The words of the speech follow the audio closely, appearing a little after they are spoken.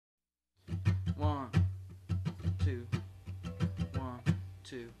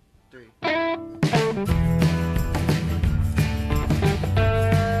2, 3.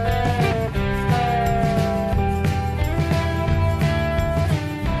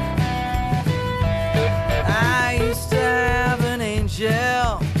 I used to have an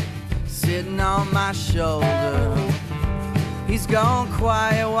angel sitting on my shoulder. He's gone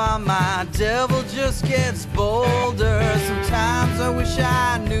quiet while my devil just gets bolder. Sometimes I wish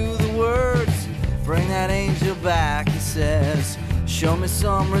I knew the words. Bring that angel back, he says. Show me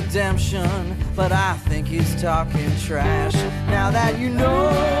some redemption, but I think he's talking trash. Now that you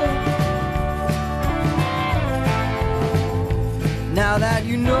know, now that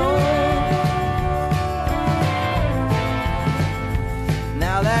you know,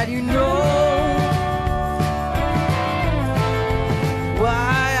 now that you know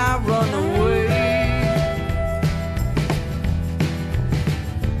why I run away,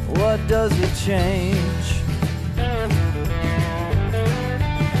 what does it change?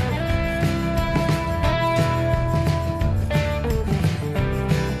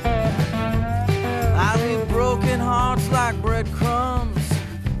 Broken hearts like breadcrumbs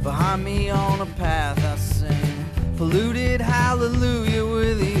behind me on a path I sing. Polluted hallelujah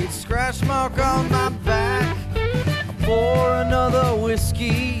with each scratch mark on my back. I pour another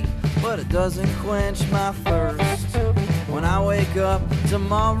whiskey, but it doesn't quench my thirst. When I wake up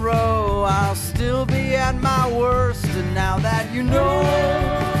tomorrow, I'll still be at my worst. And now that you know,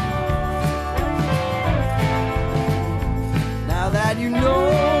 now that you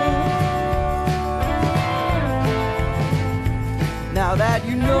know, now that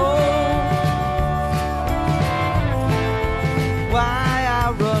you know why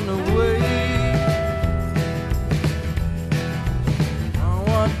I run away,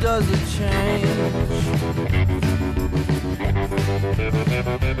 what does it change?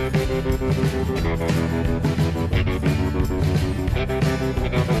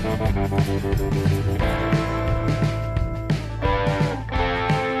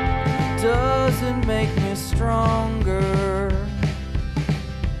 Doesn't make me stronger.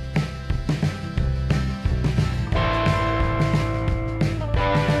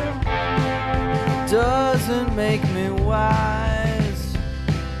 Doesn't make me wise,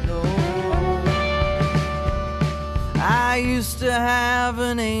 no. I used to have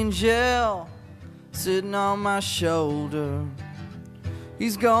an angel sitting on my shoulder.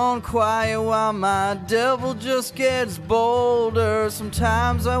 He's gone quiet while my devil just gets bolder.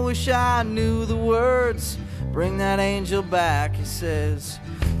 Sometimes I wish I knew the words. Bring that angel back, he says.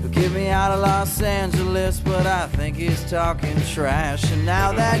 He'll get me out of Los Angeles, but I think he's talking trash. And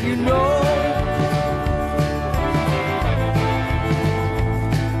now that you know,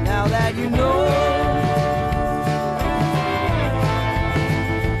 now that you know,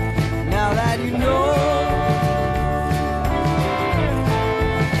 now that you know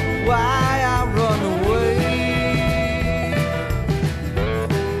why I run away,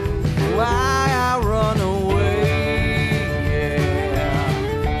 why I run away, yeah.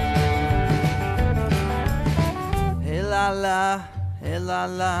 Hey la la, hey la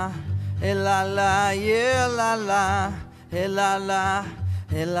la, hey la la, yeah la la, hey la la,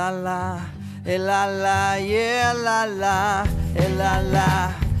 hey la la, hey la la, yeah la la, hey la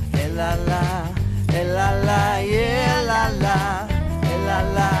la, hey la la, hey la la,